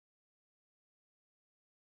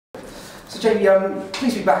So Jamie,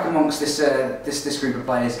 pleased to be back amongst this group of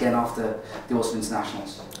players again after the Autumn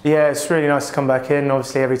Internationals. Yeah, it's really nice to come back in.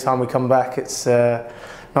 Obviously, every time we come back, it's nice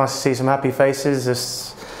to see some happy faces.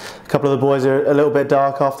 Just a couple of the boys are a little bit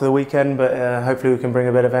dark after the weekend, but hopefully we can bring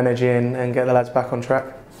a bit of energy and get the lads back on track.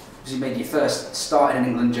 You made your first start in an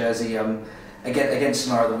England jersey against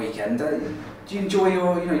Samara at the weekend. Do you enjoy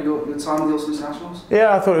your time with the Autumn Internationals?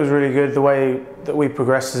 Yeah, I thought it was really good. The way that we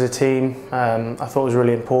progressed as a team, I thought was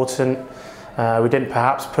really important. We didn't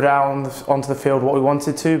perhaps put out onto the field what we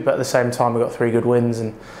wanted to, but at the same time we got 3 good wins,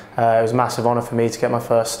 and it was a massive honour for me to get my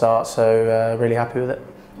first start, so really happy with it.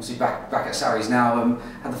 Obviously back at Saracens now,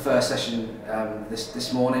 had the first session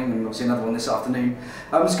this morning and obviously another one this afternoon.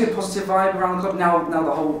 It's a good positive vibe around the club now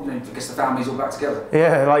the whole, I guess the family's all back together.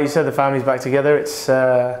 Yeah, like you said, the family's back together. It's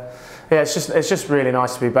just really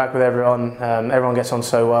nice to be back with everyone. Everyone gets on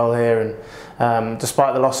so well here, and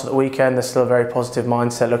despite the loss at the weekend, there's still a very positive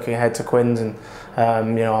mindset looking ahead to Quins, and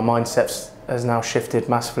our mindset has now shifted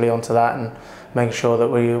massively onto that, and making sure that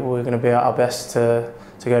we're going to be at our best to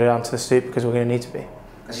go down to the Stoop, because we're going to need to be.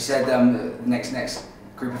 As you said, the next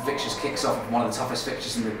group of fixtures kicks off one of the toughest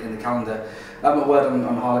fixtures in the calendar. A word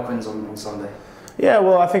on Harlequins on Sunday. Yeah,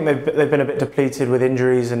 well, I think they've been a bit depleted with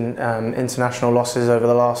injuries and international losses over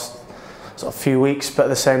the last sort of few weeks, but at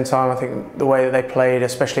the same time I think the way that they played,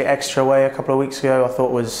 especially extra away a couple of weeks ago, I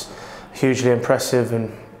thought was hugely impressive,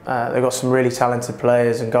 and they've got some really talented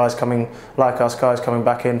players and guys coming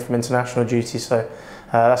back in from international duty, so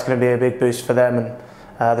that's going to be a big boost for them, and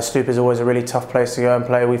the Stoop is always a really tough place to go and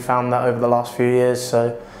play. We've found that over the last few years,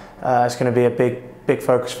 so it's going to be a big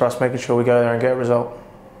focus for us, making sure we go there and get a result.